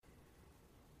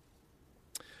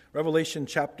Revelation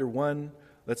chapter 1,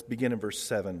 let's begin in verse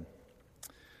 7.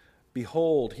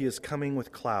 Behold, he is coming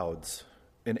with clouds,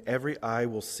 and every eye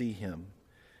will see him,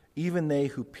 even they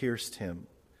who pierced him.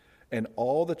 And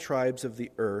all the tribes of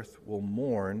the earth will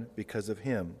mourn because of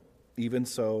him. Even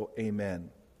so,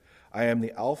 amen. I am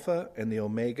the Alpha and the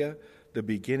Omega, the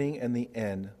beginning and the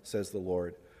end, says the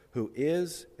Lord, who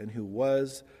is and who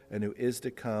was and who is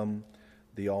to come,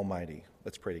 the Almighty.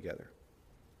 Let's pray together.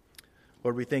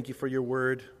 Lord, we thank you for your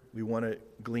word. We want to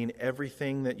glean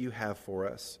everything that you have for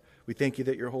us. We thank you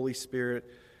that your Holy Spirit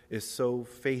is so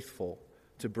faithful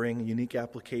to bring unique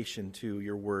application to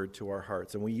your word to our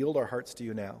hearts. And we yield our hearts to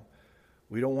you now.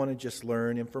 We don't want to just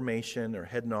learn information or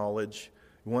head knowledge.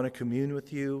 We want to commune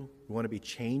with you. We want to be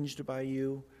changed by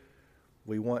you.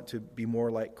 We want to be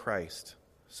more like Christ.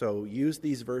 So use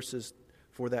these verses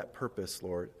for that purpose,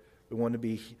 Lord. We want to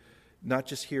be not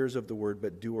just hearers of the word,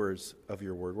 but doers of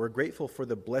your word. We're grateful for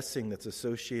the blessing that's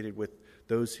associated with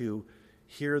those who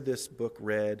hear this book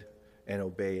read and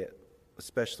obey it,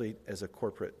 especially as a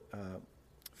corporate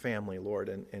family, Lord,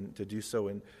 and to do so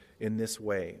in this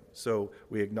way. So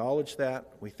we acknowledge that.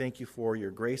 We thank you for your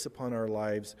grace upon our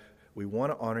lives. We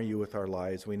want to honor you with our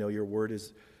lives. We know your word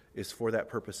is for that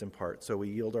purpose in part. So we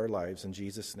yield our lives in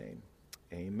Jesus' name.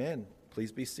 Amen.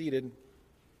 Please be seated.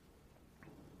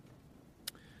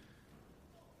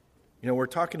 You know, we're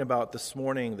talking about this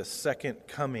morning the second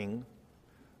coming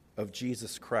of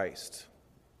Jesus Christ.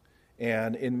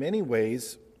 And in many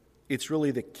ways, it's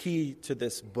really the key to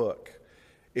this book.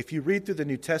 If you read through the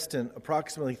New Testament,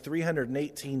 approximately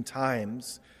 318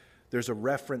 times, there's a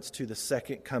reference to the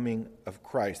second coming of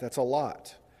Christ. That's a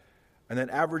lot. And that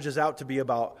averages out to be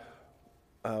about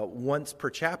once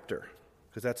per chapter,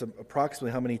 because that's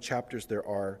approximately how many chapters there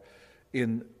are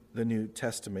in the New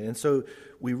Testament. And so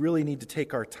we really need to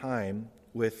take our time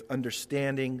with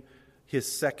understanding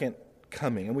his second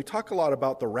coming. And we talk a lot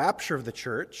about the rapture of the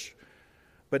church,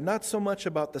 but not so much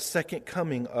about the second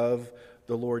coming of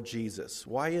the Lord Jesus.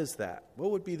 Why is that?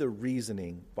 What would be the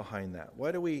reasoning behind that?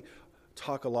 Why do we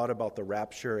talk a lot about the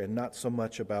rapture and not so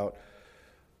much about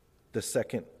the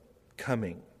second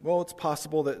coming? Well, it's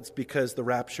possible that it's because the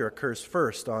rapture occurs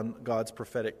first on God's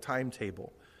prophetic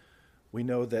timetable. We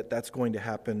know that that's going to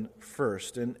happen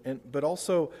first. But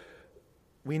also,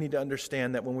 we need to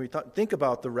understand that when we think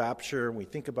about the rapture, and we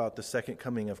think about the second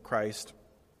coming of Christ,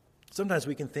 sometimes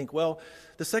we can think, well,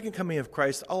 the second coming of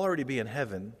Christ, I'll already be in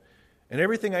heaven, and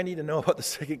everything I need to know about the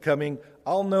second coming,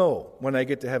 I'll know when I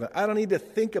get to heaven. I don't need to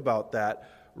think about that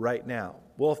right now.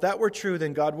 Well, if that were true,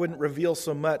 then God wouldn't reveal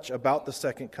so much about the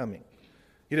second coming.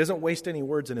 He doesn't waste any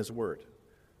words in his word.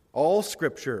 All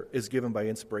Scripture is given by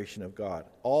inspiration of God.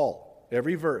 All.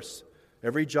 Every verse,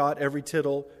 every jot, every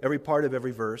tittle, every part of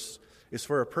every verse is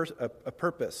for a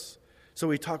purpose. So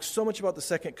he talks so much about the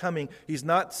second coming. He's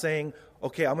not saying,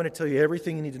 okay, I'm going to tell you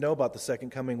everything you need to know about the second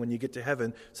coming when you get to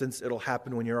heaven, since it'll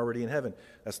happen when you're already in heaven.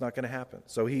 That's not going to happen.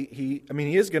 So he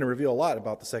is going to reveal a lot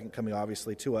about the second coming,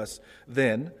 obviously, to us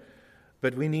then,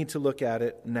 but we need to look at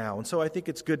it now. And so I think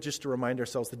it's good just to remind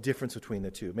ourselves the difference between the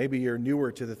two. Maybe you're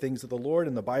newer to the things of the Lord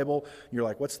and the Bible. You're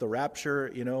like, what's the rapture?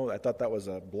 You know, I thought that was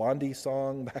a Blondie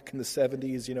song back in the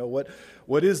 70s. You know,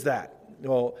 what is that?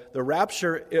 Well, the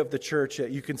rapture of the church,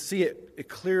 you can see it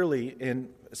clearly,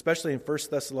 especially in 1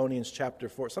 Thessalonians chapter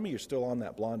 4. Some of you are still on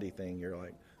that Blondie thing. You're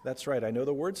like, that's right, I know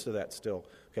the words to that still.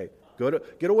 Okay,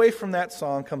 get away from that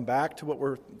song. Come back to what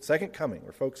we're second coming.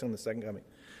 We're focusing on the second coming.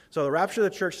 So the rapture of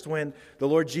the church is when the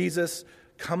Lord Jesus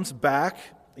comes back.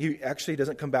 He actually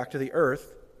doesn't come back to the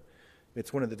earth.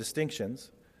 It's one of the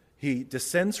distinctions. He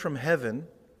descends from heaven.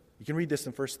 You can read this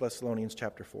in 1 Thessalonians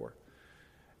chapter 4.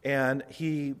 And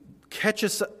he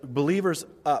catches believers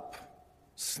up,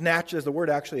 snatches, the word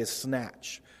actually is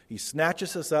snatch. He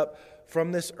snatches us up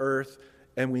from this earth,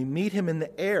 and we meet him in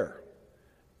the air.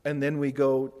 And then we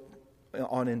go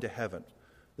on into heaven.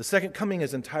 The second coming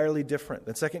is entirely different.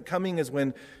 The second coming is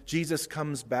when Jesus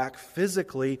comes back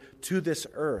physically to this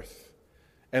earth,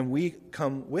 and we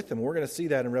come with him. We're going to see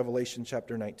that in Revelation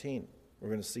chapter 19. We're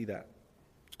going to see that.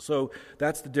 So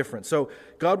that's the difference. So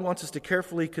God wants us to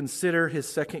carefully consider his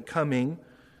second coming,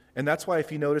 and that's why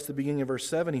if you notice the beginning of verse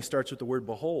 7, he starts with the word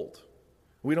behold.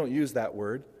 We don't use that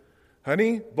word.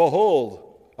 Honey,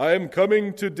 behold, I am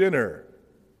coming to dinner.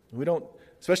 We don't,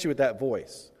 especially with that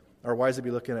voice. Our wives would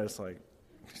be looking at us like,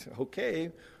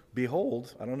 okay,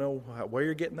 behold. I don't know where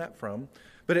you're getting that from.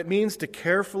 But it means to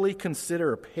carefully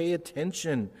consider, pay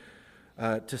attention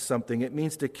to something. It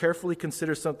means to carefully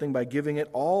consider something by giving it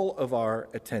all of our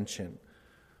attention.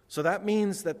 So that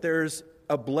means that there's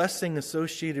a blessing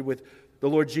associated with the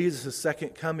Lord Jesus'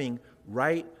 second coming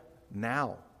right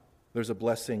now. There's a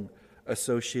blessing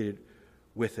associated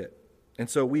with it. And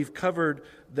so we've covered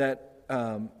that,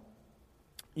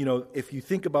 if you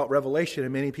think about Revelation,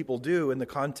 and many people do, in the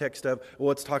context of,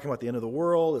 well, it's talking about the end of the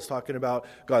world, it's talking about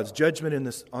God's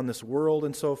judgment on this world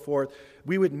and so forth,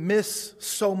 we would miss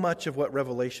so much of what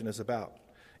Revelation is about.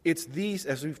 It's these,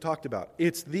 as we've talked about,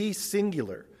 it's the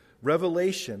singular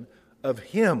revelation of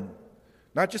Him,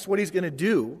 not just what He's going to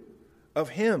do, of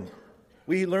Him.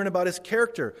 We learn about His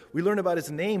character. We learn about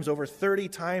His names. Over 30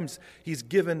 times He's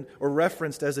given or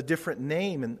referenced as a different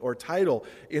name or title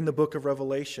in the book of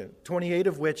Revelation, 28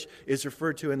 of which is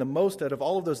referred to, and the most out of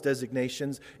all of those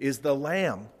designations is the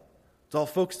Lamb. It's all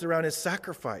focused around His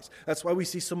sacrifice. That's why we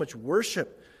see so much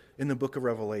worship in the book of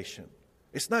Revelation.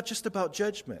 It's not just about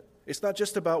judgment. It's not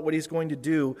just about what He's going to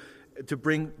do to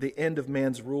bring the end of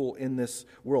man's rule in this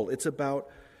world. It's about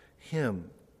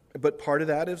Him. But part of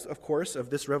that is, of course, of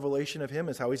this revelation of Him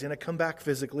is how He's going to come back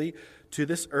physically to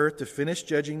this earth to finish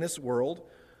judging this world,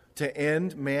 to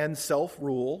end man's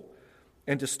self-rule,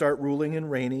 and to start ruling and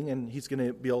reigning. And He's going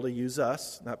to be able to use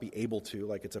us, not be able to,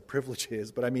 like it's a privilege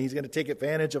His, but I mean He's going to take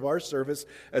advantage of our service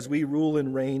as we rule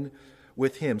and reign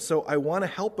with Him. So I want to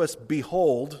help us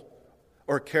behold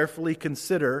or carefully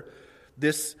consider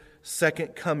this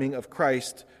second coming of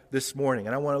Christ this morning.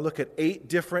 And I want to look at 8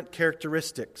 different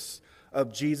characteristics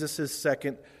of Jesus'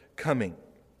 second coming.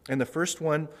 And the first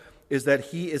one is that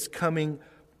He is coming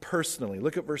personally.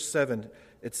 Look at verse 7.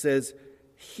 It says,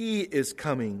 He is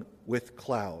coming with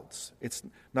clouds. It's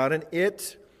not an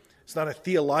it. It's not a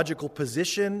theological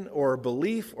position or a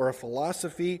belief or a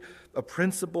philosophy, a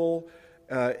principle.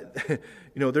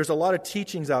 There's a lot of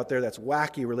teachings out there that's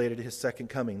wacky related to His second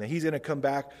coming, that He's going to come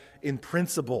back in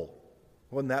principle.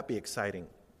 Wouldn't that be exciting?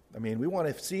 I mean, we want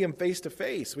to see Him face to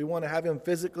face. We want to have Him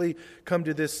physically come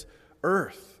to this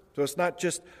earth. So it's not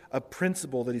just a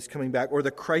principle that He's coming back, or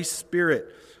the Christ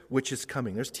Spirit which is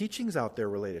coming. There's teachings out there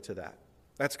related to that.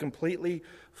 That's completely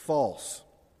false.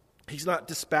 He's not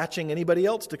dispatching anybody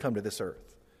else to come to this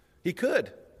earth. He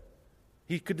could.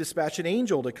 He could dispatch an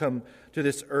angel to come to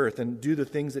this earth and do the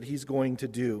things that He's going to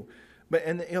do.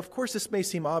 And of course, this may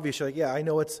seem obvious. You're like, yeah, I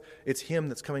know it's Him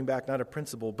that's coming back, not a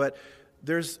principle. But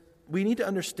we need to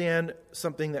understand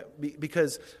something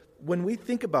because when we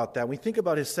think about that, when we think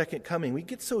about His second coming, we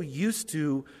get so used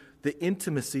to the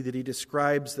intimacy that He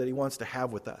describes that He wants to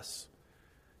have with us.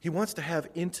 He wants to have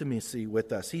intimacy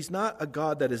with us. He's not a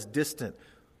God that is distant.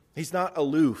 He's not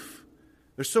aloof.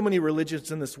 There's so many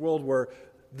religions in this world where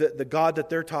the God that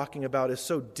they're talking about is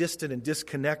so distant and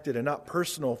disconnected and not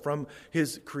personal from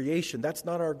His creation. That's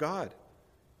not our God.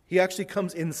 He actually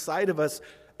comes inside of us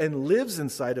and lives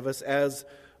inside of us as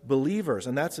believers,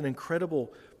 and that's an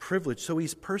incredible privilege. So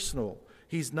He's personal.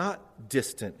 He's not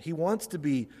distant. He wants to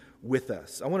be with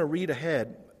us. I want to read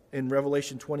ahead in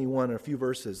Revelation 21, a few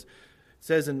verses. It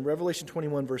says in Revelation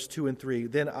 21, verse 2 and 3,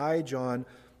 Then I, John,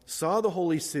 saw the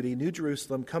holy city, New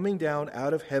Jerusalem, coming down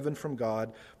out of heaven from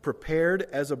God, prepared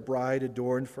as a bride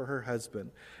adorned for her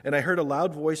husband. And I heard a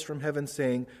loud voice from heaven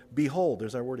saying, Behold,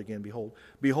 there's our word again, behold.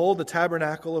 Behold, the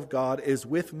tabernacle of God is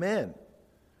with men.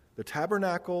 The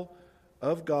tabernacle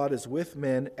of God is with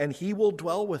men, and He will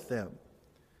dwell with them.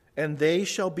 And they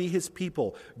shall be His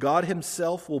people. God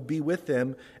Himself will be with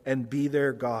them and be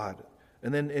their God.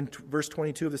 And then in verse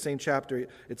 22 of the same chapter,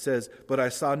 it says, But I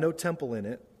saw no temple in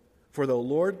it, for the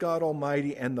Lord God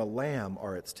Almighty and the Lamb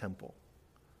are its temple.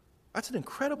 That's an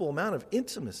incredible amount of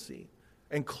intimacy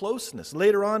and closeness.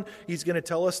 Later on, He's going to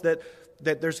tell us that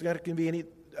there's not going to be any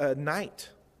night.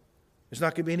 There's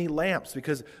not going to be any lamps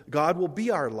because God will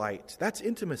be our light. That's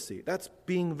intimacy. That's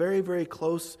being very, very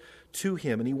close to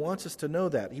Him. And He wants us to know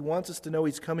that. He wants us to know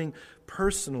He's coming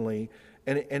personally,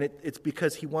 and it's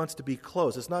because He wants to be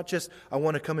close. It's not just, I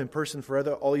want to come in person for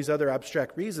all these other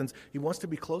abstract reasons. He wants to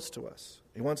be close to us.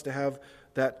 He wants to have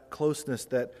that closeness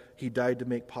that He died to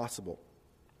make possible.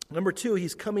 Number 2,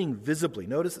 He's coming visibly.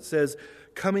 Notice it says,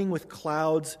 coming with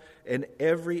clouds, and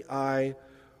every eye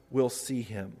will see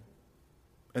Him.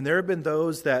 And there have been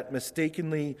those that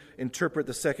mistakenly interpret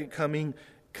the second coming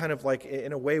kind of like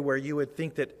in a way where you would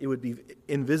think that it would be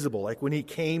invisible. Like when He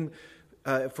came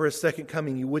for His second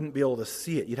coming, you wouldn't be able to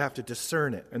see it. You'd have to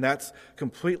discern it. And that's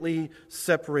completely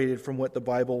separated from what the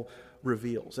Bible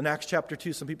reveals. In Acts chapter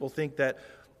 2, some people think that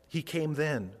He came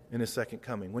then in His second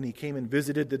coming, when He came and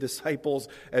visited the disciples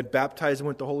and baptized them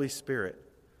with the Holy Spirit.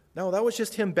 No, that was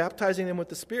just Him baptizing them with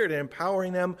the Spirit and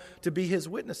empowering them to be His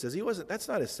witnesses. That's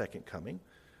not His second coming.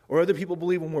 Or other people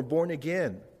believe when we're born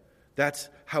again, that's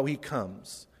how He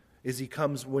comes. He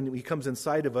comes when He comes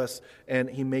inside of us and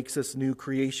He makes us new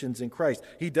creations in Christ.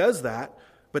 He does that,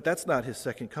 but that's not His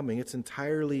second coming. It's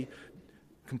entirely,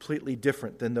 completely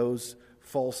different than those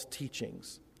false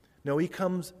teachings. No, he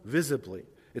comes visibly.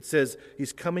 It says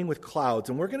he's coming with clouds.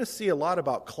 And we're going to see a lot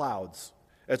about clouds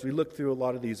as we look through a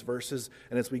lot of these verses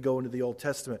and as we go into the Old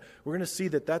Testament. We're going to see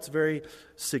that that's very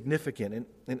significant,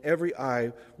 and every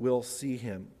eye will see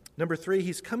him. Number 3,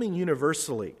 he's coming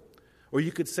universally, or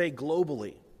you could say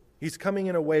globally. He's coming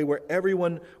in a way where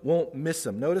everyone won't miss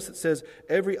him. Notice it says,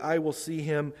 every eye will see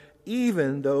him,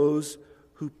 even those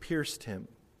who pierced him.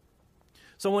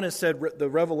 Someone has said the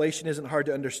revelation isn't hard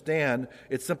to understand,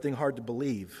 it's something hard to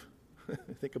believe.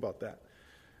 Think about that.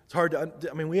 It's hard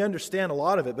to, we understand a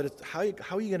lot of it, but how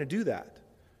are you going to do that?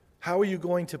 How are you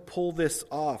going to pull this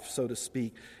off, so to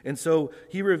speak? And so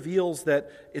he reveals that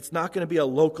it's not going to be a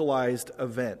localized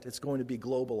event. It's going to be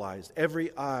globalized. Every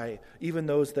eye, even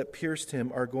those that pierced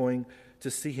him, are going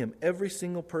to see him. Every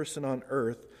single person on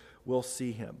earth will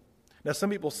see him. Now,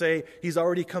 some people say he's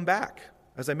already come back.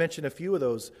 As I mentioned, a few of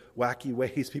those wacky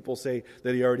ways people say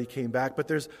that he already came back. But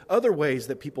there's other ways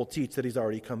that people teach that he's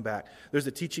already come back. There's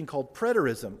a teaching called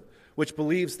preterism, which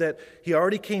believes that he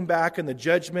already came back, and the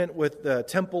judgment with the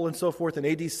temple and so forth in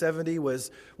AD 70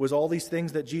 was all these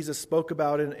things that Jesus spoke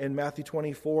about in Matthew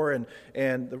 24,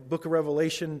 and the book of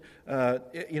Revelation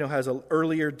has an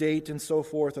earlier date and so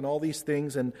forth, and all these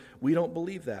things, and we don't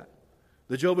believe that.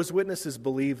 The Jehovah's Witnesses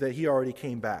believe that he already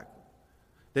came back,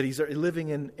 that he's living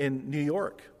in New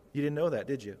York. You didn't know that,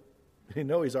 did you? You didn't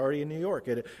know he's already in New York,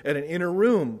 at an inner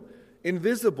room,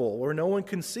 invisible, where no one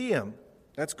can see him.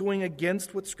 That's going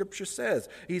against what Scripture says.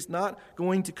 He's not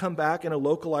going to come back in a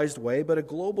localized way, but a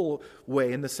global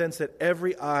way, in the sense that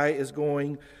every eye is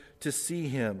going to see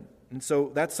him. And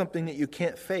so that's something that you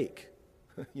can't fake.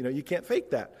 You can't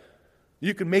fake that.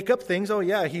 You can make up things. Oh,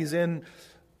 yeah, he's in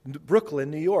Brooklyn,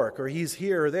 New York, or he's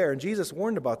here or there. And Jesus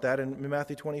warned about that in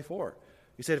Matthew 24.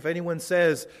 He said, if anyone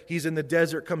says he's in the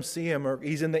desert, come see him, or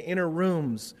he's in the inner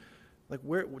rooms. Like,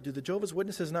 where do the Jehovah's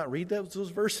Witnesses not read those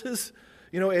verses?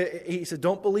 He said,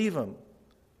 don't believe him.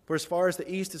 For as far as the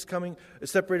east is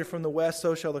separated from the west,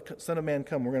 so shall the Son of Man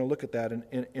come. We're going to look at that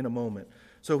in a moment.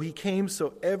 So he came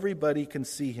so everybody can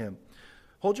see him.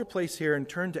 Hold your place here and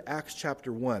turn to Acts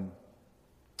chapter 1.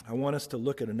 I want us to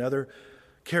look at another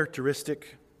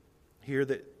characteristic here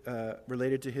that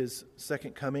related to his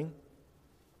second coming.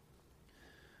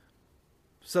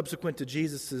 Subsequent to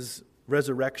Jesus'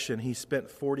 resurrection, he spent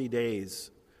 40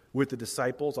 days with the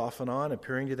disciples off and on,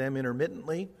 appearing to them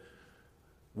intermittently,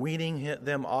 weaning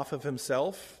them off of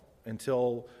himself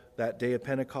until that day of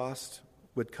Pentecost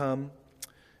would come,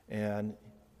 and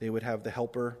they would have the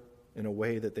Helper in a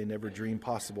way that they never dreamed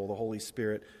possible, the Holy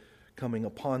Spirit coming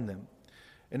upon them.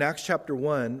 In Acts chapter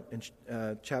 1,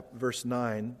 in verse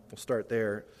 9, we'll start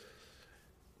there.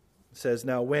 It says,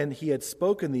 now when he had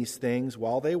spoken these things,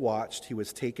 while they watched, he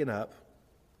was taken up,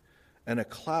 and a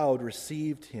cloud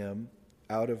received him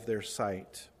out of their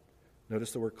sight.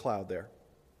 Notice the word cloud there.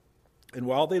 And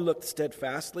while they looked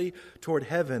steadfastly toward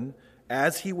heaven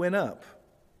as he went up,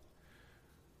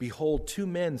 behold, 2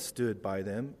 men stood by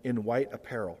them in white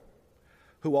apparel,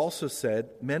 who also said,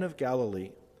 Men of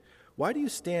Galilee, why do you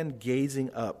stand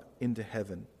gazing up into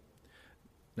heaven?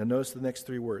 Now notice the next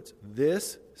 3 words.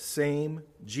 This same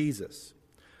Jesus,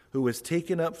 who was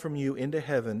taken up from you into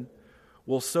heaven,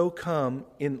 will so come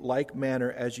in like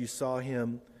manner as you saw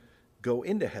him go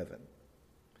into heaven.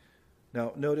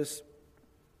 Now notice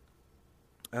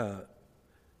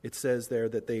it says there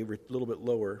that a little bit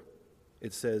lower,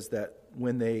 it says that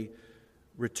when they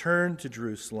returned to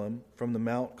Jerusalem from the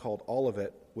mount called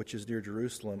Olivet, which is near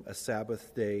Jerusalem, a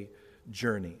Sabbath day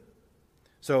journey.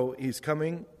 So he's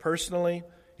coming personally,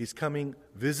 he's coming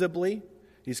visibly,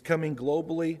 he's coming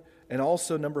globally, and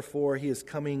also, number 4, he is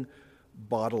coming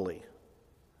bodily.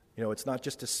 It's not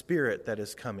just a spirit that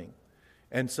is coming.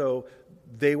 And so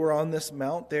they were on this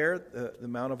mount there, the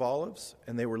Mount of Olives,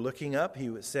 and they were looking up. He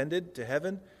ascended to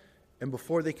heaven, and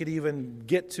before they could even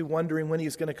get to wondering when he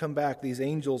was going to come back, these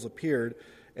angels appeared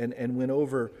and went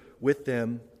over with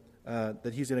them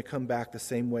that he's going to come back the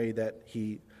same way that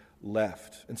he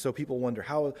left. And so people wonder,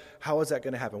 how is that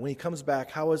going to happen? When he comes back,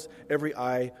 how is every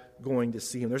eye going to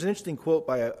see him? There's an interesting quote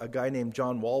by a guy named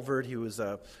John Walvoord. He was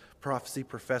a prophecy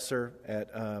professor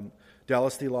at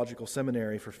Dallas Theological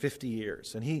Seminary for 50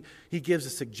 years. And he gives a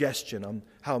suggestion on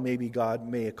how maybe God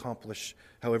may accomplish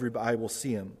how every eye will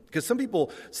see him. Because some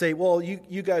people say, well,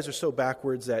 you guys are so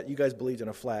backwards that you guys believed in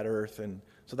a flat earth, and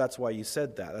so that's why you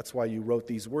said that. That's why you wrote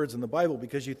these words in the Bible,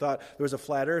 because you thought there was a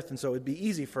flat earth, and so it'd be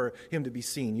easy for him to be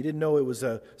seen. You didn't know it was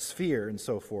a sphere and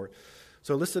so forth.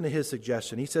 So listen to his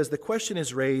suggestion. He says, the question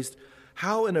is raised,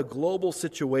 how in a global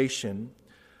situation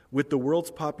with the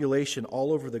world's population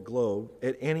all over the globe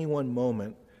at any one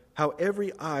moment, how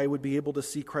every eye would be able to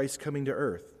see Christ coming to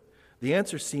earth. The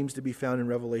answer seems to be found in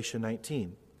Revelation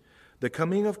 19. The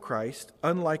coming of Christ,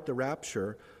 unlike the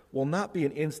rapture, will not be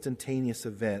an instantaneous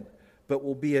event, but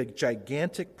will be a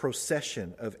gigantic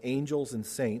procession of angels and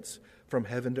saints from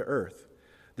heaven to earth.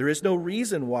 There is no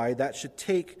reason why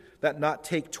that not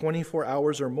take 24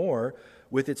 hours or more,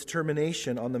 with its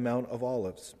termination on the Mount of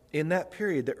Olives. In that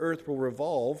period, the earth will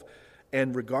revolve,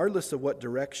 and regardless of what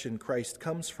direction Christ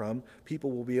comes from,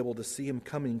 people will be able to see him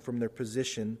coming from their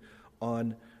position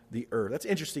on the earth. That's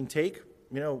an interesting take.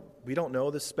 We don't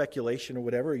know, this speculation or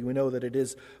whatever. We know that it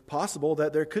is possible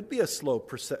that there could be a slow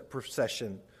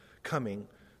procession coming,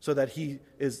 so that he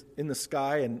is in the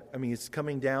sky, and he's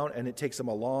coming down, and it takes him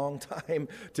a long time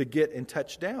to get and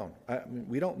touch down.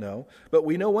 We don't know. But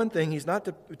we know one thing: he's not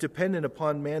dependent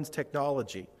upon man's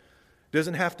technology. It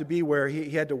doesn't have to be where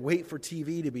he had to wait for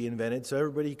TV to be invented so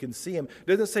everybody can see him.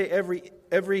 It doesn't say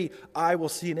every eye will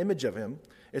see an image of him.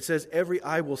 It says every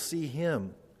eye will see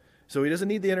him. So he doesn't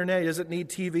need the internet. He doesn't need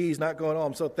TV. He's not going,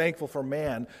 I'm so thankful for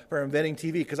man for inventing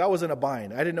TV, because I was in a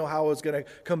bind. I didn't know how I was going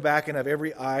to come back and have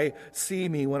every eye see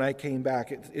me when I came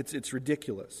back. It's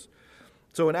ridiculous.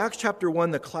 So in Acts chapter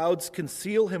 1, the clouds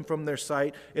conceal him from their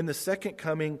sight. In the second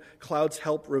coming, clouds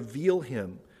help reveal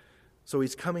him. So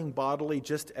he's coming bodily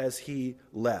just as he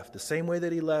left. The same way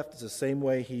that he left is the same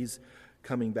way he's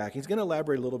coming back. He's going to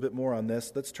elaborate a little bit more on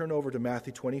this. Let's turn over to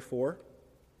Matthew 24.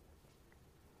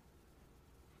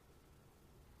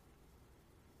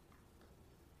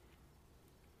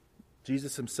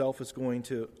 Jesus himself is going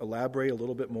to elaborate a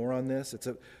little bit more on this.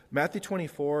 Matthew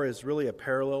 24 is really a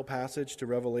parallel passage to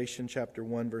Revelation chapter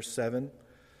 1, verse 7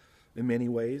 in many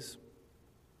ways.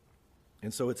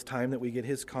 And so it's time that we get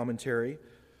his commentary.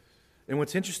 And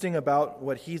what's interesting about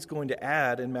what he's going to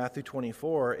add in Matthew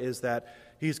 24 is that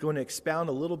he's going to expound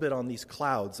a little bit on these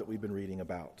clouds that we've been reading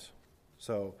about.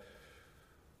 So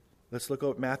let's look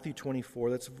at Matthew 24.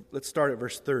 Let's start at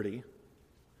verse 30.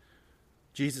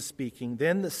 Jesus speaking,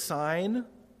 then the sign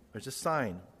of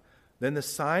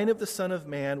the Son of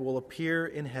Man will appear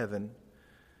in heaven,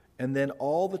 and then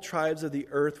all the tribes of the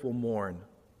earth will mourn,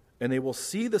 and they will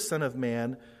see the Son of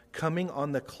Man coming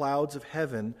on the clouds of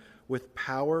heaven with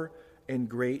power and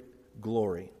great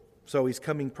glory. So he's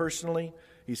coming personally,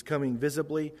 he's coming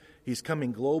visibly, he's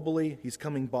coming globally, he's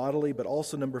coming bodily, but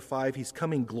also number 5, he's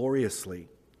coming gloriously.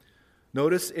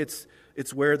 Notice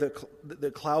it's where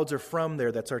the clouds are from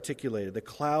there that's articulated. The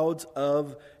clouds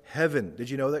of heaven. Did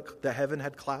you know that the heaven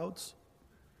had clouds?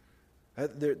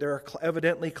 There are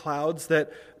evidently clouds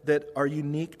that are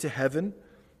unique to heaven,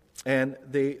 and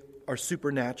they are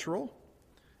supernatural.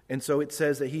 And so it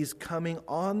says that he's coming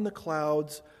on the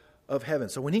clouds of heaven.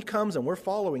 So when he comes and we're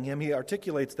following him, he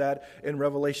articulates that in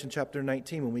Revelation chapter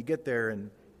 19 when we get there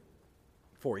in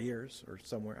 4 years or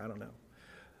somewhere, I don't know.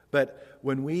 But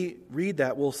when we read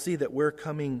that, we'll see that we're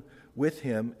coming with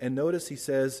him. And notice he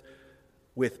says,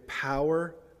 with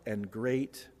power and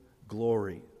great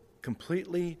glory.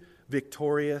 Completely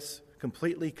victorious,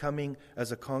 completely coming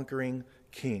as a conquering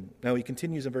king. Now he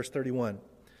continues in verse 31.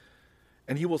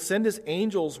 And he will send his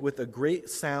angels with a great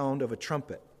sound of a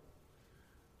trumpet.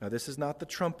 Now this is not the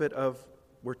trumpet of,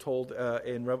 we're told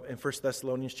in 1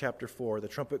 Thessalonians chapter 4, the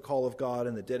trumpet call of God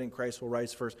and the dead in Christ will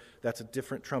rise first. That's a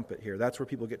different trumpet here. That's where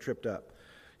people get tripped up.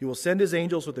 He will send his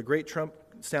angels with a great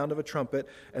sound of a trumpet,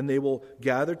 and they will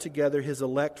gather together his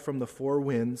elect from the 4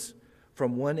 winds,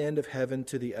 from one end of heaven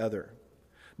to the other.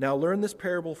 Now learn this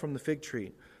parable from the fig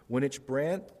tree. When its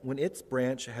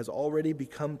branch has already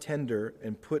become tender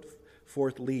and put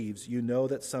forth leaves, you know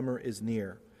that summer is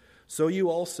near. So you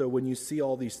also, when you see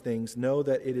all these things, know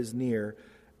that it is near,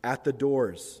 at the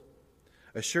doors.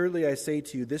 Assuredly, I say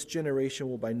to you, this generation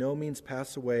will by no means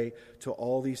pass away till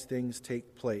all these things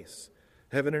take place.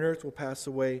 Heaven and earth will pass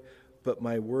away, but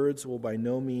my words will by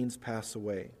no means pass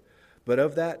away. But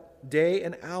of that day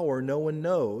and hour no one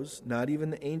knows, not even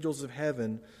the angels of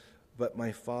heaven, but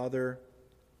my Father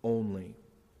only.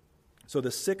 So the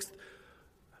 6th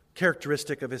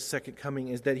characteristic of his second coming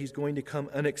is that he's going to come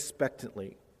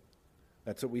unexpectedly.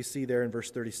 That's what we see there in verse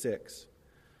 36.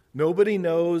 Nobody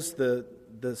knows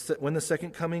when the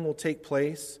second coming will take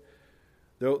place.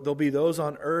 There'll be those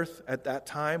on earth at that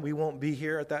time. We won't be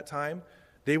here at that time.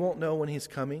 They won't know when he's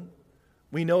coming.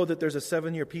 We know that there's a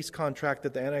 7-year peace contract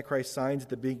that the Antichrist signs at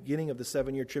the beginning of the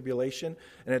 7-year tribulation.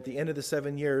 And at the end of the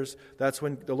 7 years, that's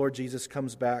when the Lord Jesus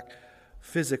comes back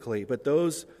physically. But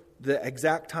the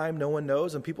exact time no one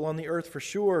knows, and people on the earth for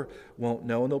sure won't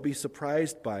know, and they'll be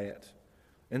surprised by it.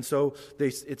 And so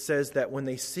it says that when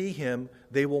they see him,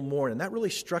 they will mourn. And that really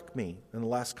struck me in the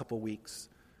last couple of weeks,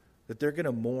 that they're going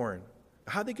to mourn.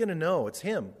 How are they going to know it's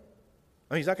him?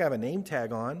 He's not going to have a name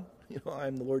tag on.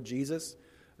 I'm the Lord Jesus.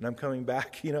 and I'm coming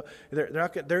back.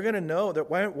 They're going to know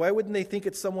that. Why wouldn't they think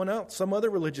it's someone else, some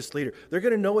other religious leader? They're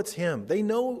going to know it's him. They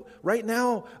know right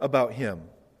now about him.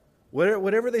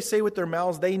 Whatever they say with their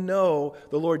mouths, they know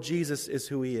the Lord Jesus is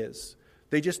who he is.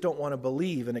 They just don't want to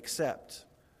believe and accept.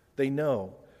 They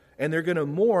know. And they're going to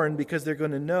mourn because they're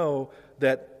going to know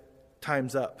that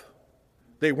time's up.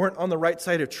 They weren't on the right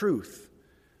side of truth.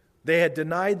 They had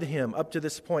denied him up to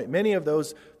this point. Many of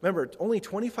those, remember, only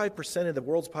 25% of the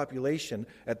world's population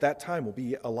at that time will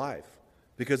be alive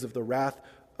because of the wrath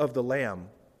of the Lamb,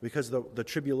 because of the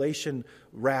tribulation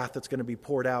wrath that's going to be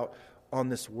poured out on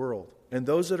this world. And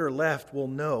those that are left will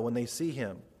know when they see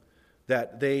him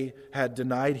that they had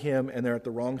denied him and they're at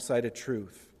the wrong side of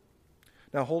truth.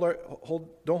 Now,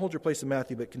 don't hold your place in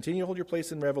Matthew, but continue to hold your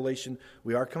place in Revelation.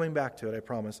 We are coming back to it, I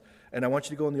promise. And I want you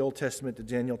to go in the Old Testament to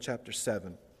Daniel chapter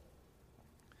 7.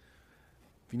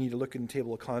 If you need to look in the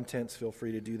table of contents, feel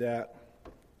free to do that.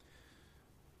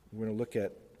 We're going to look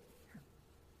at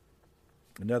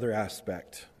another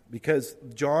aspect. Because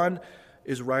John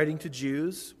is writing to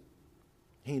Jews.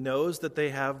 He knows that they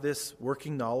have this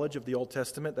working knowledge of the Old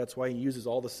Testament. That's why he uses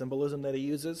all the symbolism that he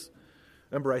uses.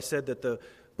 Remember, I said that the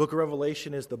book of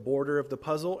Revelation is the border of the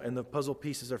puzzle, and the puzzle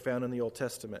pieces are found in the Old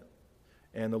Testament.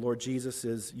 And the Lord Jesus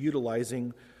is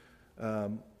utilized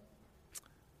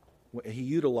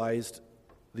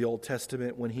the Old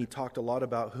Testament when he talked a lot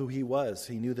about who he was.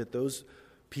 He knew that those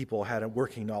people had a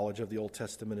working knowledge of the Old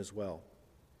Testament as well.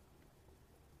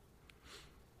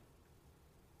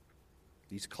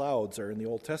 These clouds are in the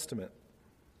Old Testament.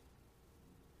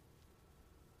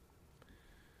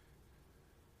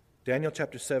 Daniel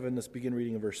chapter 7, let's begin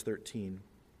reading in verse 13.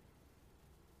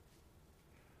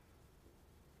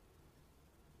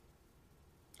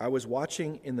 I was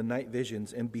watching in the night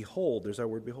visions, and behold, there's our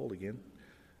word behold again,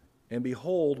 and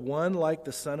behold, one like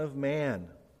the Son of Man,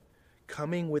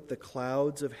 coming with the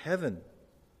clouds of heaven.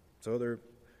 So they're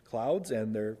clouds,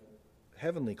 and they're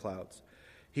heavenly clouds.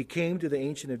 He came to the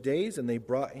Ancient of Days, and they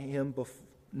brought him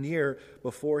near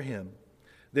before him.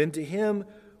 Then to him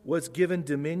was given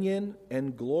dominion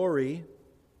and glory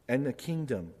and a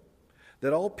kingdom,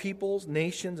 that all peoples,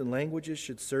 nations, and languages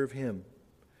should serve him.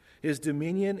 His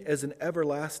dominion is an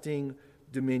everlasting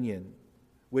dominion,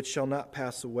 which shall not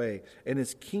pass away, and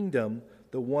his kingdom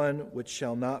the one which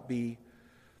shall not be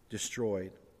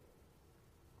destroyed.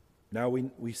 Now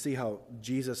we see how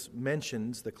Jesus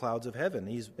mentions the clouds of heaven.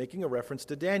 He's making a reference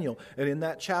to Daniel. And in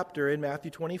that chapter in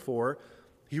Matthew 24,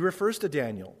 he refers to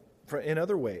Daniel in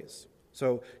other ways.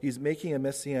 So he's making a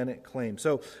messianic claim.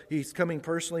 So he's coming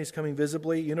personally, he's coming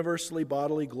visibly, universally,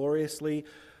 bodily, gloriously,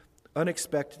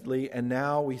 unexpectedly. And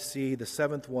now we see the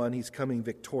seventh one, he's coming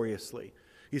victoriously.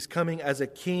 He's coming as a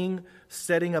king,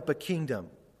 setting up a kingdom.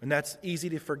 And that's easy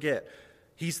to forget.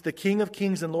 He's the King of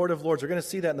kings and Lord of lords. We're going to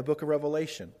see that in the book of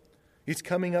Revelation. He's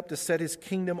coming up to set his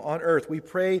kingdom on earth. We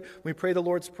pray the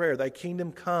Lord's Prayer, thy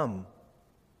kingdom come,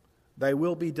 thy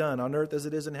will be done on earth as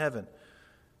it is in heaven.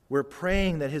 We're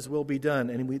praying that his will be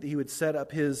done, and he would set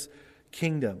up his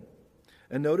kingdom.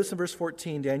 And notice in verse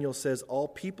 14, Daniel says, all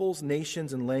peoples,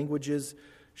 nations, and languages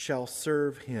shall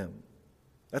serve him.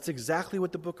 That's exactly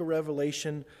what the book of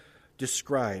Revelation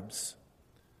describes.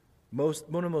 One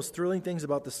of the most thrilling things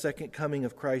about the second coming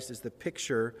of Christ is the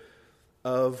picture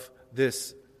of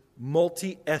this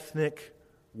multi-ethnic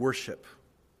worship.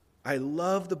 I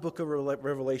love the book of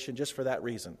Revelation just for that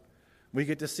reason. We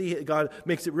get to see it. God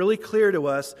makes it really clear to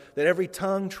us that every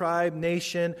tongue, tribe,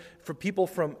 nation, for people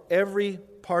from every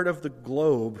part of the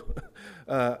globe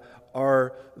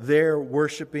are there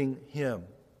worshiping him.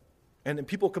 And then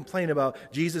people complain about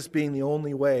Jesus being the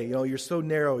only way. You're so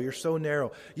narrow, you're so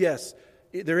narrow. Yes,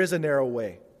 there is a narrow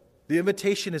way. The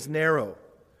invitation is narrow.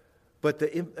 But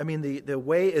the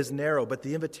way is narrow, but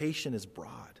the invitation is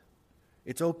broad.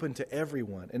 It's open to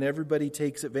everyone, and everybody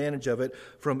takes advantage of it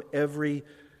from every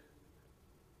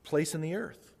place in the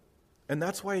earth. And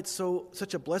that's why it's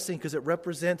such a blessing, because it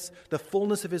represents the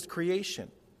fullness of his creation.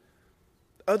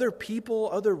 Other people,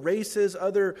 other races,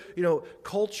 other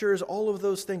cultures, all of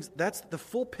those things, that's the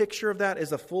full picture of that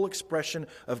is a full expression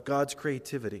of God's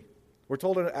creativity. We're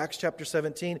told in Acts chapter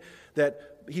 17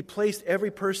 that he placed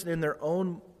every person in their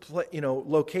own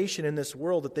location in this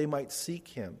world that they might seek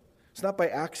him. It's not by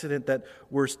accident that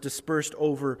we're dispersed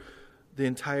over the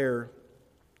entire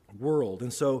world.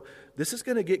 And so this is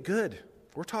going to get good.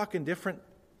 We're talking different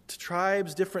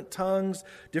tribes, different tongues,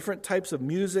 different types of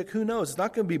music. Who knows? It's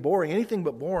not going to be boring, anything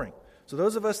but boring. So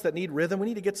those of us that need rhythm, we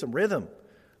need to get some rhythm.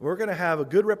 We're going to have a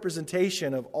good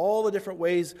representation of all the different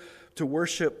ways to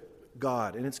worship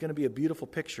God, and it's going to be a beautiful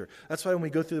picture. That's why when we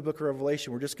go through the book of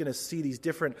Revelation, we're just going to see these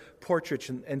different portraits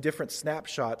and different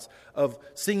snapshots of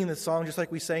singing the song just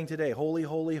like we sang today, Holy,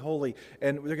 Holy, Holy.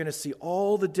 And we're going to see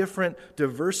all the different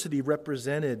diversity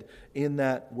represented in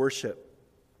that worship.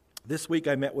 This week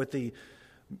I met with the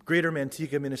Greater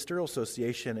Manteca Ministerial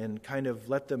Association and kind of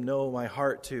let them know my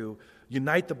heart to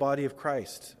unite the body of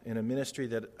Christ in a ministry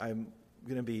that I'm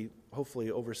going to be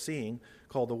hopefully overseeing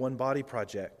called the One Body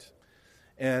Project.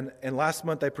 And last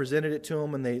month I presented it to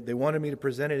them, and they wanted me to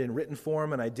present it in written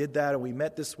form, and I did that, and we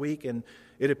met this week, and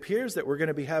it appears that we're going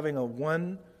to be having a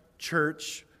one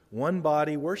church, one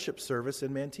body worship service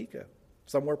in Manteca.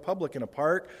 Somewhere public in a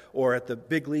park or at the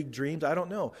Big League Dreams, I don't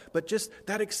know. But just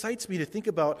that excites me to think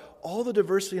about all the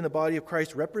diversity in the body of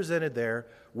Christ represented there,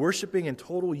 worshiping in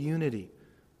total unity.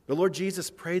 The Lord Jesus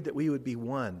prayed that we would be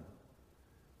one.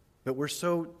 But we're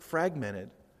so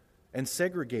fragmented and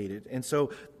segregated. And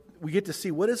so we get to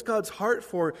see what is God's heart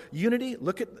for unity.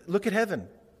 Look at heaven.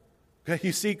 Okay?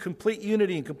 You see complete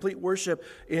unity and complete worship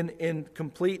in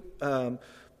complete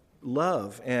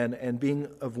love and being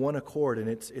of one accord, and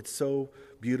it's so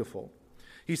beautiful.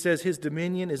 He says his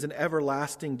dominion is an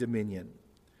everlasting dominion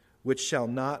which shall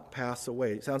not pass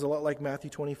away. It sounds a lot like Matthew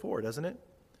 24, doesn't it?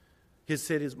 He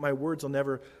said, my words will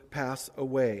never pass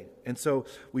away. And so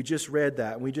we just read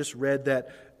that. And we just read that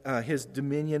his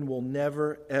dominion will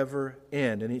never, ever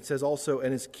end. And he says also,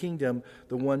 and his kingdom,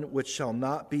 the one which shall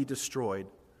not be destroyed.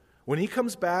 When he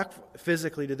comes back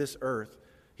physically to this earth,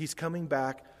 he's coming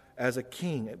back as a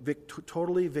king,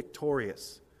 totally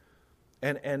victorious.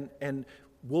 And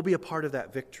we'll be a part of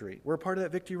that victory. We're a part of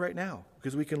that victory right now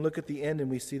because we can look at the end and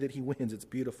we see that he wins. It's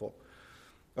beautiful.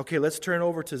 Okay, let's turn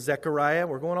over to Zechariah.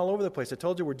 We're going all over the place. I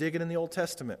told you we're digging in the Old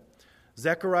Testament.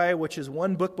 Zechariah, which is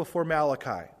one book before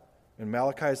Malachi. And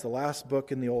Malachi is the last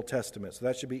book in the Old Testament, so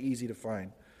that should be easy to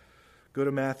find. Go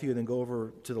to Matthew and then go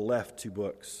over to the left 2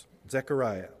 books.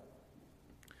 Zechariah.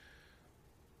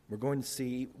 We're going to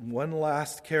see one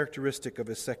last characteristic of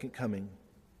his second coming.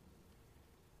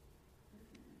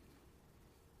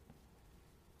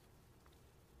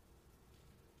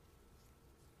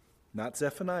 Not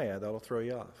Zephaniah, that'll throw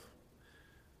you off.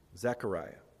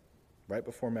 Zechariah, right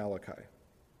before Malachi.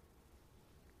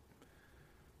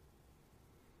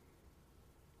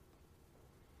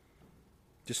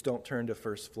 Just don't turn to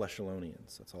 1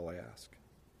 Thessalonians, that's all I ask.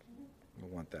 I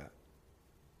don't want that.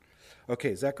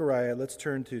 Okay, Zechariah, let's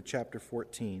turn to chapter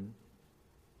 14.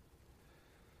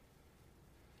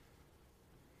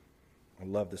 I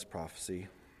love this prophecy.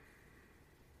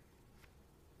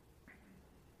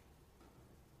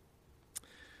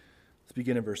 Let's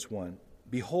begin in verse 1.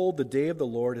 Behold, the day of the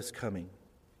Lord is coming,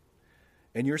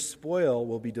 and your spoil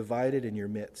will be divided in your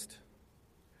midst.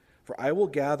 For I will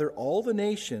gather all the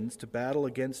nations to battle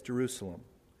against Jerusalem.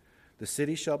 The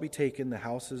city shall be taken, the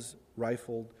houses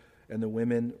rifled, and the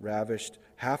women ravished.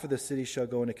 Half of the city shall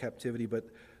go into captivity, but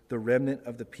the remnant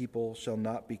of the people shall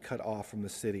not be cut off from the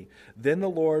city. Then the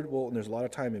Lord will, and there's a lot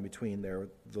of time in between there,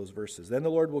 those verses. Then the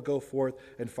Lord will go forth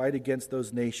and fight against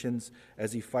those nations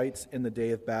as he fights in the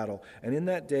day of battle. And in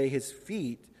that day his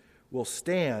feet will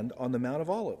stand on the Mount of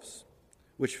Olives,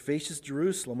 which faces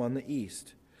Jerusalem on the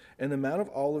east. And the Mount of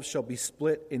Olives shall be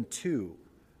split in two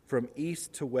from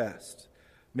east to west,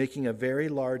 making a very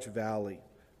large valley.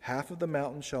 Half of the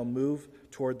mountain shall move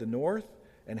toward the north,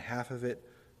 and half of it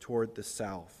toward the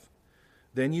south.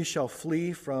 Then you shall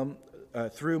flee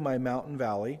through my mountain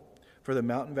valley, for the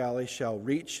mountain valley shall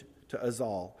reach to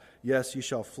Azal. Yes, you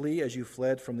shall flee as you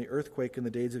fled from the earthquake in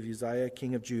the days of Uzziah,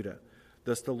 king of Judah.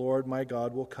 Thus the Lord my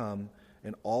God will come,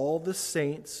 and all the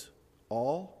saints,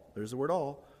 there's the word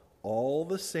all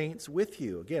the saints with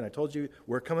you. Again, I told you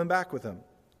we're coming back with him.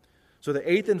 So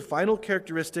the eighth and final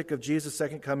characteristic of Jesus'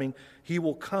 second coming, he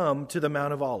will come to the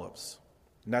Mount of Olives.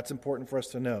 And that's important for us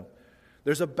to know.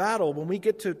 There's a battle when we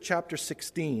get to chapter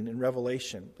 16 in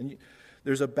Revelation. And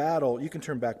there's a battle. You can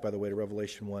turn back, by the way, to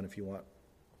Revelation 1 if you want.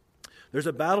 There's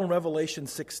a battle in Revelation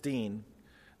 16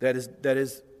 that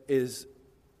is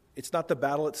it's not the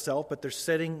battle itself, but they're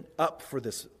setting up for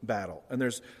this battle. And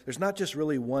there's not just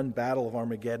really one battle of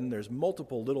Armageddon. There's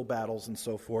multiple little battles and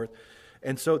so forth.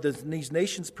 And so these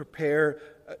nations prepare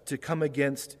to come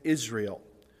against Israel.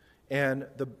 And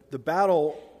the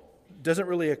battle doesn't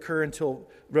really occur until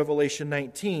Revelation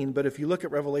 19. But if you look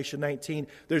at Revelation 19,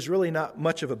 there's really not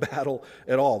much of a battle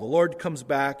at all. The Lord comes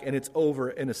back and it's over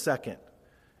in a second.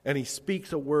 And he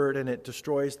speaks a word and it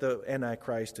destroys the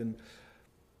Antichrist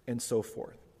and so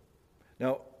forth.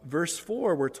 Now, verse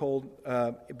 4, we're told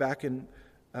back in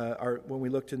when we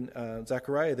looked in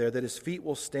Zechariah there, that his feet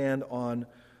will stand on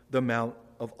the Mount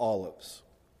of Olives.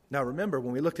 Now remember,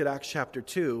 when we looked at Acts chapter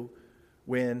 2,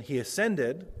 when he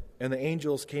ascended and the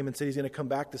angels came and said he's going to come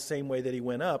back the same way that he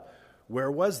went up, where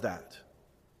was that?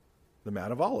 The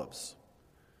Mount of Olives.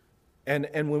 And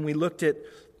when we looked at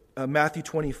Matthew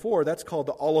 24, that's called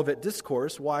the Olivet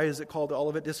Discourse. Why is it called the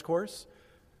Olivet Discourse?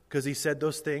 Because he said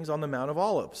those things on the Mount of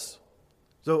Olives.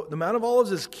 So the Mount of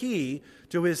Olives is key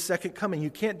to his second coming. You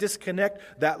can't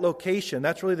disconnect that location.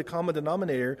 That's really the common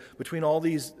denominator between all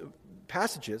these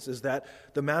passages, is that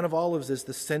the Mount of Olives is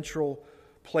the central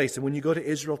place. And when you go to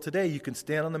Israel today, you can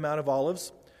stand on the Mount of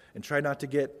Olives and try not to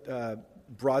get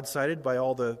broadsided by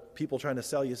all the people trying to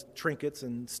sell you trinkets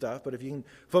and stuff. But if you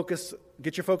can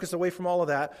get your focus away from all of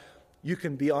that, you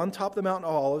can be on top of the Mount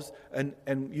of Olives, and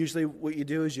usually what you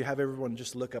do is you have everyone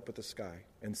just look up at the sky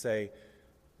and say,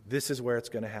 this is where it's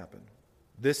going to happen.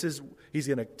 He's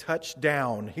going to touch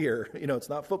down here. It's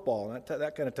not football, not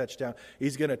that kind of touchdown.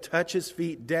 He's going to touch his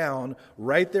feet down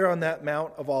right there on that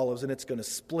Mount of Olives, and it's going to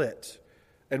split,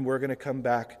 and we're going to come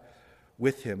back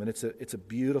with him. And it's a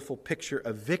beautiful picture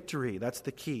of victory. That's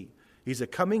the key. He's a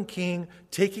coming king,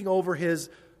 taking over his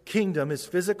kingdom, his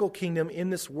physical kingdom in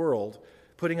this world,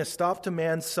 putting a stop to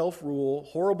man's self-rule,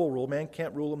 horrible rule. Man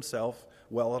can't rule himself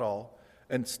well at all,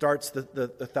 and starts the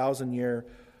 1,000-year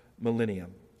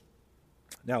millennium.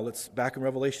 Now let's back in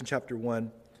Revelation chapter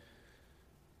 1.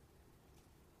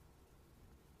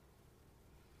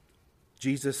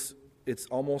 Jesus, it's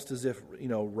almost as if,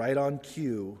 right on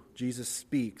cue, Jesus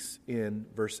speaks in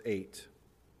verse 8.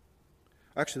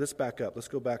 Actually, let's back up. Let's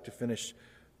go back to finish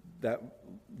that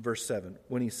verse 7,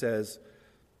 when he says,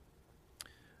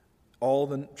 all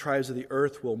the tribes of the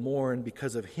earth will mourn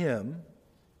because of him,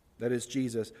 that is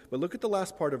Jesus. But look at the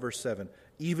last part of verse 7.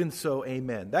 Even so,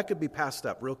 amen. That could be passed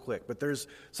up real quick, but there's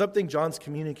something John's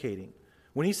communicating.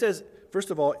 When he says, first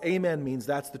of all, amen means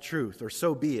that's the truth, or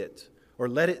so be it, or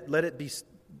let it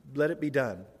be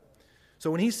done. So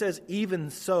when he says,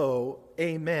 even so,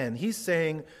 amen, he's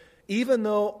saying, even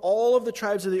though all of the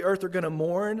tribes of the earth are going to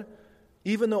mourn,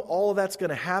 even though all of that's going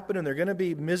to happen and they're going to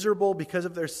be miserable because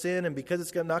of their sin and because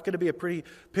it's not going to be a pretty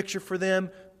picture for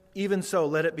them, even so,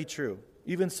 let it be true.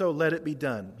 Even so, let it be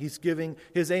done. He's giving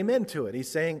his amen to it.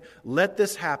 He's saying, let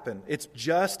this happen. It's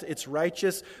just, it's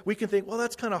righteous. We can think, well,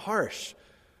 that's kind of harsh.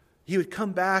 He would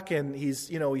come back and he's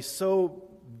so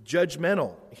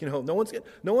judgmental.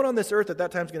 No one on this earth at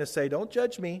that time is going to say, don't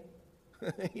judge me.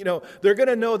 They're going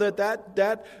to know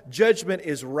that judgment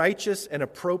is righteous and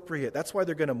appropriate. That's why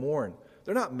they're going to mourn.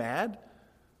 They're not mad.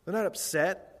 They're not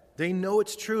upset. They know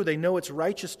it's true. They know it's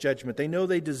righteous judgment. They know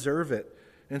they deserve it.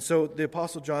 And so the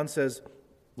Apostle John says,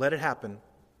 let it happen.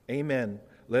 Amen.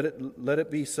 Let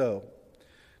it be so.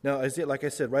 Now, like I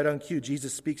said, right on cue,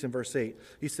 Jesus speaks in verse 8.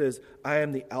 He says, I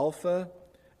am the Alpha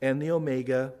and the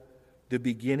Omega, the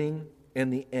beginning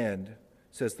and the end,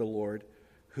 says the Lord,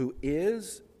 who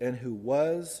is and who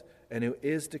was and who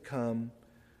is to come,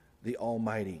 the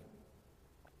Almighty.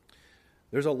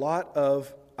 There's a lot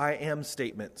of I am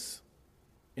statements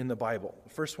in the Bible. The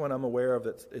first one I'm aware of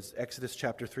is Exodus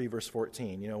chapter 3, verse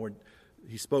 14. Where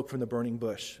he spoke from the burning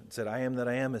bush and said, I am that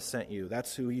I am has sent you.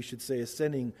 That's who you should say is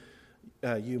sending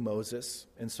you, Moses,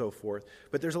 and so forth.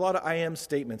 But there's a lot of I am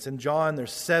statements. In John,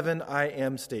 there's 7 I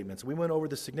am statements. We went over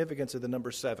the significance of the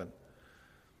number 7,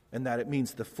 and that it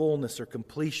means the fullness or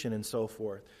completion and so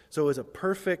forth. So it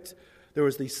was there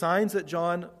was these signs that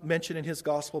John mentioned in his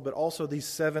gospel, but also these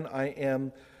 7 I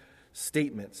am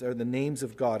statements, are the names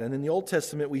of God. And in the Old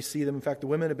Testament, we see them. In fact, the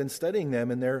women have been studying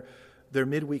them in their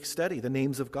midweek study, the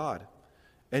names of God.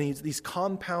 And these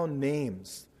compound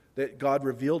names that God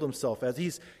revealed himself as.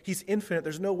 He's infinite.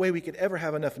 There's no way we could ever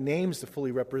have enough names to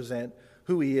fully represent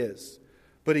who he is.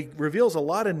 But he reveals a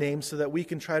lot of names so that we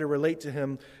can try to relate to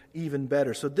him even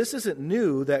better. So this isn't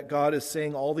new that God is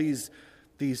saying all these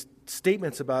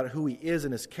statements about who he is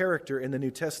and his character in the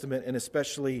New Testament, and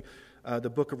especially the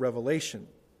book of Revelation.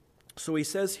 So he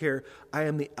says here, I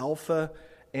am the Alpha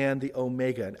and the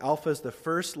Omega. And Alpha is the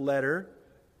first letter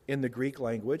in the Greek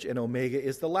language, and Omega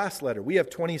is the last letter. We have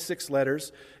 26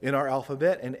 letters in our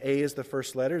alphabet, and A is the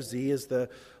first letter, Z is the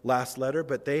last letter,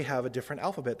 but they have a different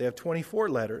alphabet. They have 24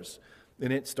 letters,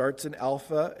 and it starts in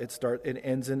Alpha, it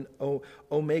ends in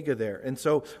Omega there. And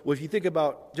so if you think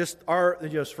about just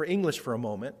for English for a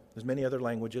moment, there's many other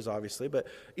languages obviously, but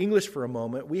English for a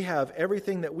moment, we have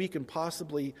everything that we can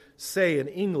possibly say in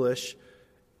English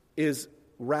is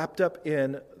wrapped up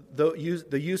in the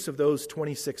use of those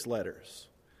 26 letters.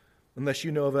 Unless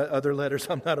you know of other letters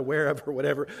I'm not aware of or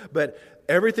whatever. But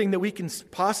everything that we can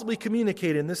possibly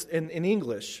communicate in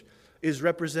English is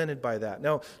represented by that.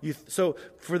 Now, so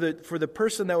for the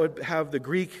person that would have the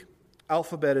Greek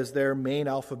alphabet as their main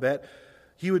alphabet,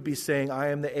 he would be saying, I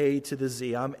am the A to the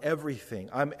Z. I'm everything.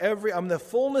 I'm the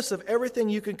fullness of everything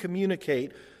you can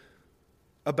communicate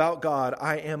about God.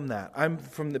 I am that. I'm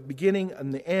from the beginning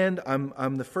and the end.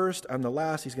 I'm the first. I'm the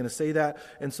last. He's going to say that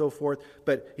and so forth.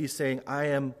 But he's saying, I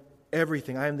am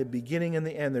everything. I am the beginning and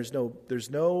the end.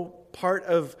 There's no part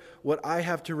of what I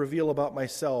have to reveal about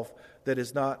myself that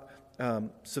is not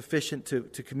sufficient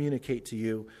to communicate to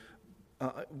you,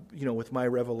 with my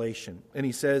revelation. And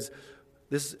he says,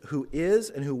 this who is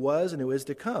and who was and who is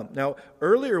to come. Now,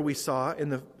 earlier we saw I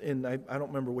don't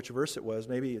remember which verse it was.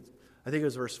 I think it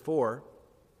was verse 4.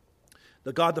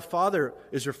 The God the Father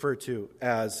is referred to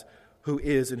as who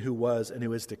is and who was and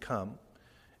who is to come.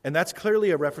 And that's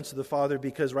clearly a reference to the Father,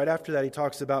 because right after that he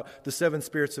talks about the seven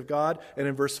spirits of God. And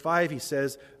in verse 5 he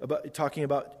says, talking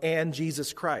about and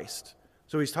Jesus Christ.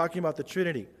 So he's talking about the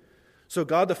Trinity. So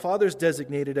God the Father is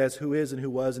designated as who is and who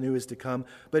was and who is to come.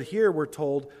 But here we're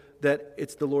told that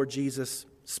it's the Lord Jesus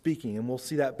speaking. And we'll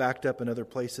see that backed up in other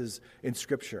places in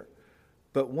Scripture.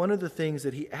 But one of the things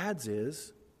that he adds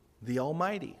is the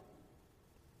Almighty.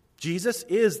 Jesus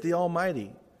is the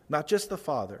Almighty, not just the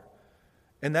Father.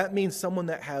 And that means someone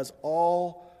that has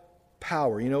all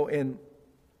power. And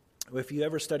if you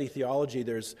ever study theology,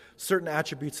 there's certain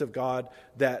attributes of God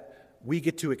that we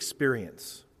get to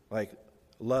experience, like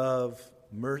love,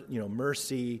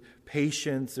 mercy,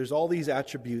 patience. There's all these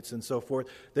attributes and so forth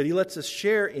that he lets us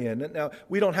share in. Now,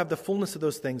 we don't have the fullness of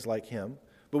those things like him,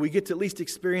 but we get to at least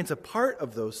experience a part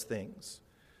of those things.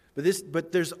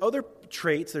 But there's other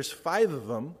traits, there's 5 of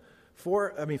them,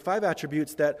 5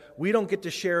 attributes that we don't get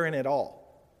to share in at all.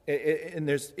 And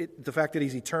there's the fact that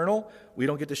he's eternal, we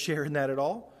don't get to share in that at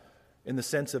all, in the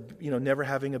sense of, never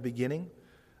having a beginning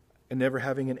and never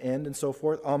having an end and so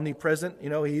forth. Omnipresent,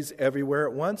 he's everywhere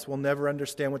at once. We'll never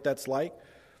understand what that's like.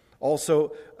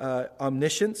 Also,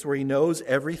 omniscience, where he knows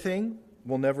everything.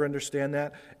 We'll never understand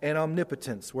that. And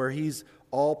omnipotence, where he's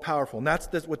all-powerful. And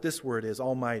that's what this word is,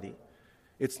 almighty.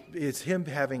 It's him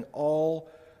having all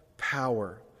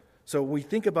power. So when we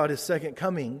think about his second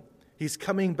coming, he's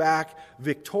coming back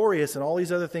victorious and all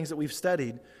these other things that we've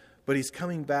studied, but he's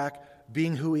coming back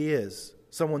being who he is,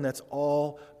 someone that's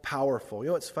all-powerful.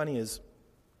 What's funny is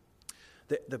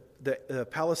the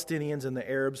Palestinians and the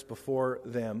Arabs before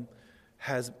them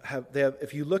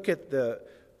if you look at there's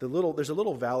a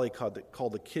little valley called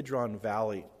the Kidron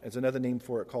Valley. There's another name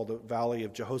for it called the Valley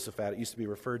of Jehoshaphat. It used to be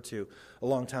referred to a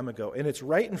long time ago. And it's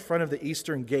right in front of the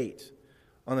Eastern Gate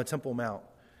on the Temple Mount.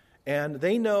 And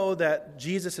they know that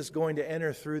Jesus is going to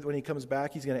enter through, when he comes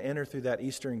back, he's going to enter through that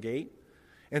Eastern Gate.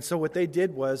 And so what they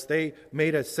did was they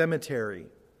made a cemetery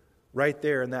right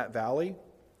there in that valley.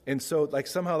 And so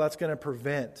somehow that's going to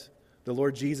prevent the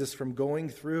Lord Jesus from going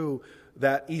through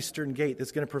that Eastern Gate.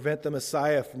 That's going to prevent the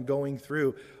Messiah from going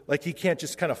through. He can't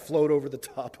just kind of float over the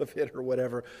top of it or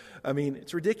whatever.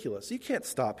 It's ridiculous. You can't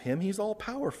stop him. He's all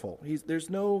powerful.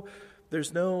 There's no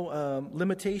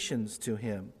limitations to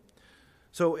him.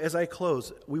 So as I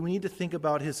close, we need to think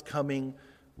about his coming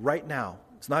right now.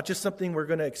 It's not just something we're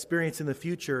going to experience in the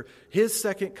future. His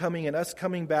second coming and us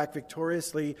coming back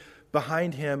victoriously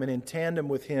behind him and in tandem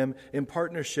with him, in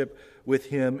partnership with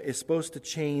him, is supposed to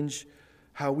change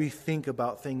how we think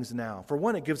about things now. For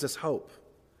one, it gives us hope.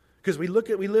 Because we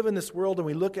live in this world and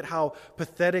we look at how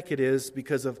pathetic it is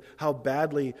because of how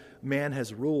badly man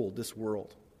has ruled this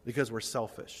world. Because we're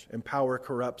selfish and power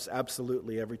corrupts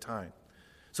absolutely every time.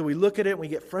 So we look at it and we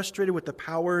get frustrated with the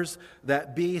powers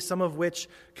that be, some of which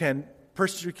can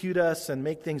persecute us and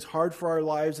make things hard for our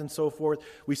lives and so forth.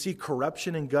 We see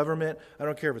corruption in government. I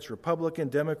don't care if it's Republican,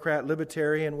 Democrat,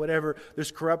 Libertarian, whatever.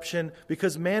 There's corruption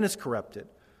because man is corrupted.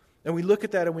 And we look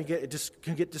at that and we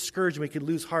can get discouraged and we can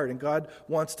lose heart. And God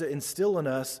wants to instill in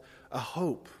us a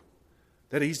hope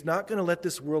that he's not going to let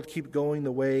this world keep going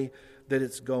the way that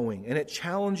it's going. And it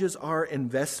challenges our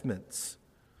investments.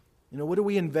 What are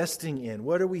we investing in?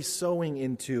 What are we sowing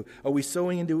into? Are we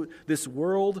sowing into this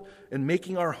world and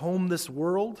making our home this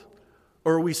world?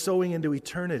 Or are we sowing into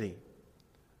eternity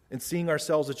and seeing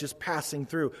ourselves as just passing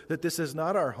through, that this is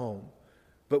not our home,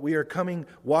 but we are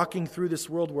walking through this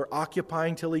world. We're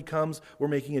occupying till he comes. We're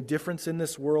making a difference in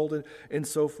this world and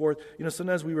so forth.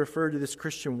 Sometimes we refer to this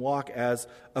Christian walk as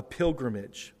a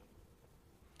pilgrimage.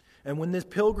 And when the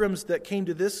pilgrims that came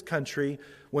to this country,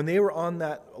 when they were on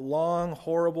that long,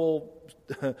 horrible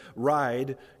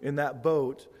ride in that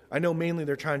boat, I know mainly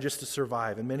they're trying just to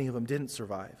survive, and many of them didn't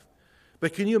survive.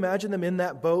 But can you imagine them in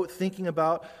that boat thinking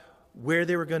about where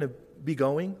they were going to be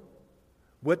going?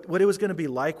 What it was going to be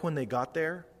like when they got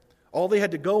there? All they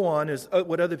had to go on is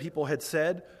what other people had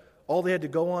said. All they had to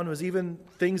go on was even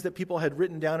things that people had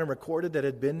written down and recorded that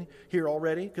had been here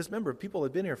already. Because remember, people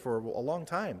had been here for a long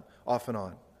time, off and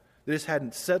on. They just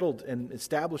hadn't settled and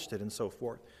established it and so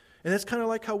forth. And that's kind of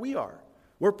like how we are.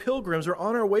 We're pilgrims. We're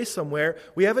on our way somewhere.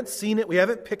 We haven't seen it. We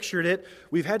haven't pictured it.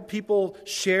 We've had people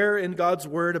share in God's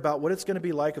Word about what it's going to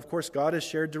be like. Of course, God has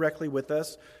shared directly with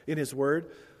us in His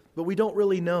Word, but we don't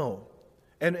really know.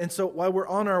 And so while we're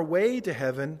on our way to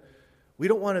heaven, we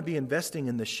don't want to be investing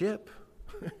in the ship.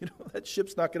 That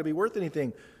ship's not going to be worth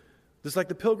anything. Just like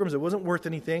the pilgrims, it wasn't worth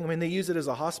anything. I mean, they use it as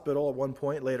a hospital at one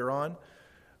point later on.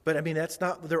 But I mean, that's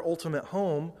not their ultimate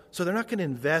home. So they're not going to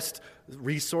invest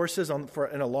resources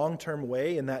in a long-term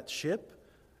way in that ship.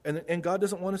 And God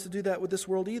doesn't want us to do that with this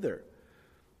world either.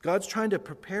 God's trying to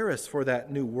prepare us for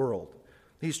that new world.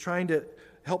 He's trying to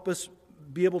help us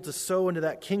be able to sow into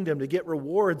that kingdom, to get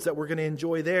rewards that we're going to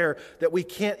enjoy there that we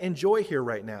can't enjoy here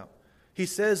right now. He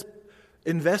says,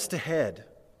 invest ahead.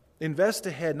 Invest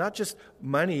ahead, not just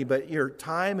money, but your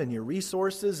time and your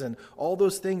resources and all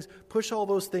those things. Push all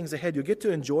those things ahead. You'll get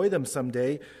to enjoy them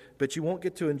someday, but you won't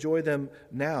get to enjoy them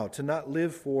now, to not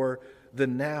live for the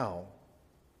now.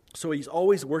 So He's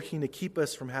always working to keep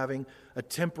us from having a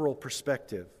temporal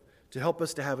perspective, to help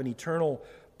us to have an eternal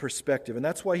perspective. And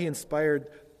that's why He inspired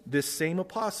this same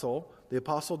apostle, the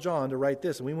Apostle John, to write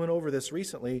this. And we went over this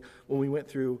recently when we went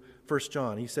through 1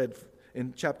 John. He said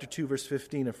in chapter 2, verse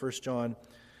 15 of 1 John,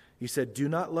 he said, "Do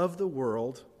not love the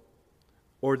world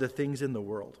or the things in the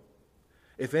world.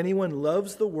 If anyone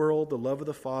loves the world, the love of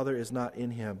the Father is not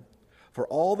in him. For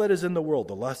all that is in the world,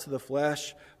 the lust of the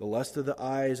flesh, the lust of the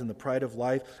eyes, and the pride of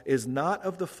life, is not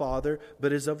of the Father,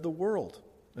 but is of the world."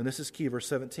 And this is key, verse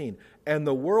 17. "And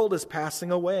the world is passing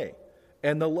away,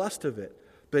 and the lust of it.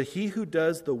 But he who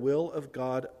does the will of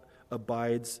God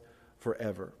abides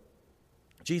forever."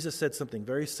 Jesus said something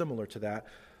very similar to that.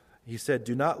 He said,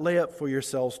 "Do not lay up for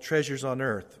yourselves treasures on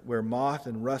earth, where moth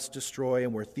and rust destroy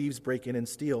and where thieves break in and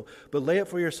steal. But lay up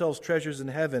for yourselves treasures in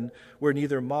heaven, where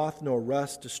neither moth nor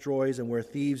rust destroys and where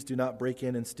thieves do not break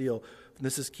in and steal." And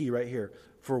this is key right here.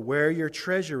 "For where your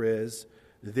treasure is,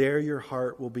 there your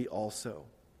heart will be also."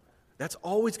 That's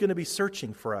always going to be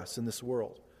searching for us in this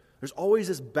world. There's always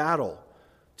this battle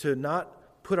to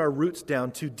not put our roots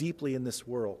down too deeply in this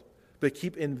world, but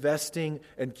keep investing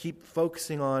and keep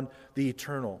focusing on the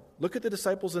eternal. Look at the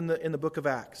disciples in the book of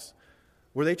Acts.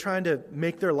 Were they trying to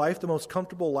make their life the most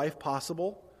comfortable life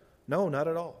possible? No, not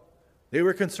at all. They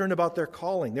were concerned about their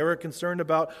calling. They were concerned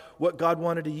about what God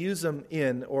wanted to use them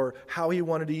in, or how He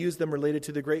wanted to use them related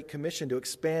to the Great Commission, to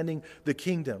expanding the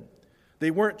kingdom.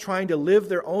 They weren't trying to live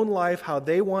their own life how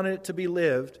they wanted it to be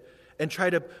lived and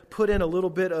try to put in a little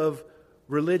bit of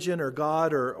religion or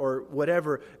God or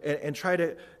whatever, and try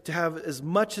to have as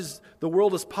much as the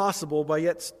world as possible, by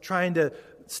yet trying to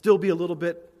still be a little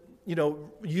bit,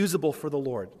 usable for the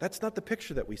Lord. That's not the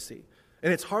picture that we see.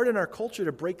 And it's hard in our culture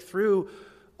to break through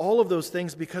all of those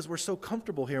things because we're so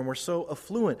comfortable here and we're so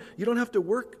affluent. You don't have to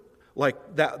work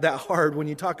like that hard when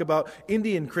you talk about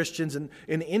Indian Christians in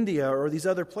India or these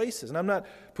other places. And I'm not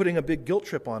putting a big guilt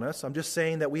trip on us. I'm just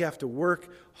saying that we have to work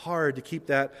hard to keep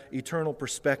that eternal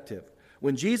perspective.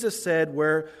 When Jesus said,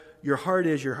 "Where your heart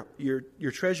is,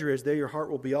 your treasure is, there your heart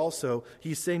will be also,"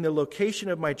 He's saying the location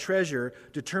of my treasure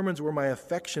determines where my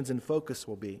affections and focus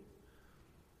will be.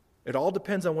 It all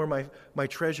depends on where my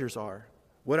treasures are,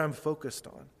 what I'm focused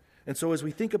on. And so as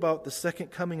we think about the second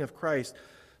coming of Christ,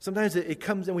 sometimes it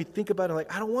comes and we think about it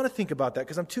like, I don't want to think about that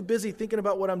because I'm too busy thinking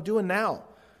about what I'm doing now.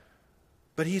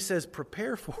 But He says,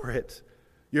 prepare for it.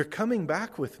 You're coming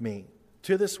back with me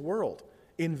to this world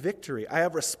in victory. I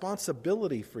have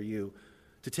responsibility for you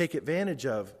to take advantage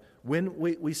of when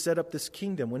we set up this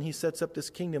kingdom, when He sets up this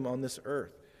kingdom on this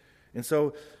earth. And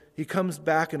so He comes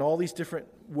back in all these different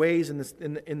ways in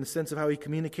the sense of how He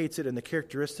communicates it and the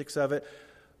characteristics of it.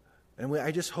 And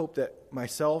I just hope that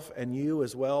myself and you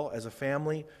as well as a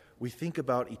family, we think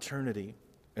about eternity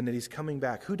and that He's coming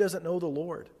back. Who doesn't know the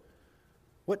Lord?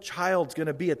 What child's going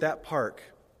to be at that park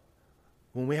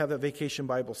when we have that vacation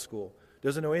Bible school?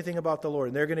 Doesn't know anything about the Lord,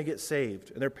 and they're going to get saved.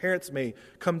 And their parents may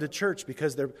come to church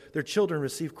because their children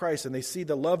receive Christ, and they see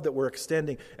the love that we're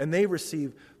extending, and they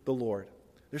receive the Lord.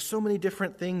 There's so many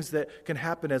different things that can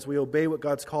happen as we obey what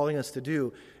God's calling us to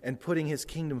do and putting His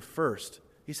kingdom first.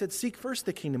 He said, seek first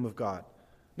the kingdom of God.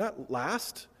 Not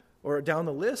last or down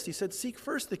the list. He said, seek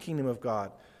first the kingdom of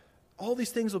God. All these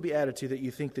things will be added to you that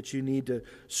you think that you need to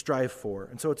strive for.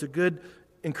 And so it's a good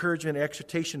encouragement and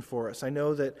exhortation for us. I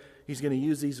know that He's going to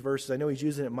use these verses. I know He's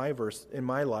using it in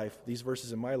my life, these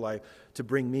verses in my life, to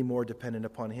bring me more dependent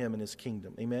upon Him and His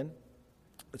kingdom. Amen?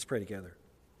 Let's pray together.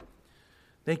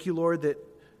 Thank you, Lord, that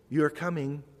You are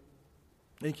coming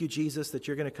Thank you, Jesus, that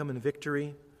you're going to come in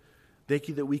victory. Thank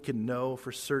you that we can know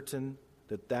for certain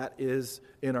that that is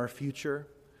in our future.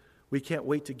 We can't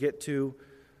wait to get to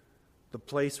the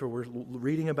place where we're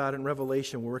reading about it in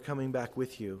Revelation, where we're coming back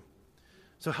with you.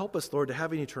 So help us, Lord, to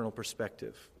have an eternal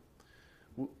perspective.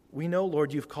 We know,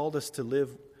 Lord, you've called us to live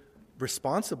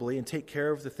responsibly and take care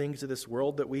of the things of this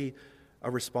world that we are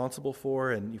responsible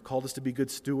for, and you've called us to be good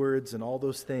stewards and all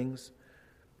those things.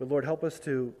 But Lord, help us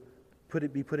to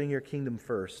be putting your kingdom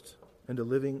first and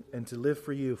to live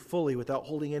for you fully without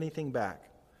holding anything back.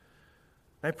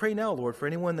 And I pray now, Lord, for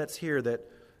anyone that's here that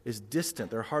is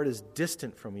distant, their heart is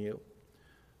distant from you.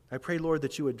 I pray, Lord,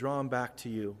 that you would draw them back to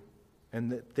you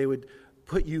and that they would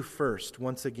put you first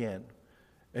once again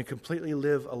and completely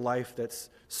live a life that's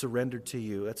surrendered to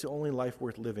you. That's the only life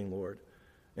worth living, Lord.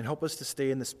 And help us to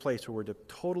stay in this place where we're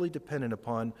totally dependent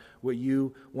upon what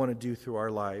you want to do through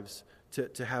our lives,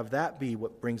 to have that be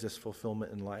what brings us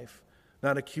fulfillment in life,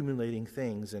 not accumulating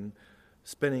things and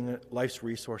spending life's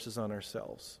resources on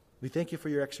ourselves. We thank you for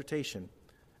your exhortation,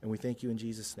 and we thank you in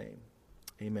Jesus' name.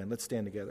 Amen. Let's stand together.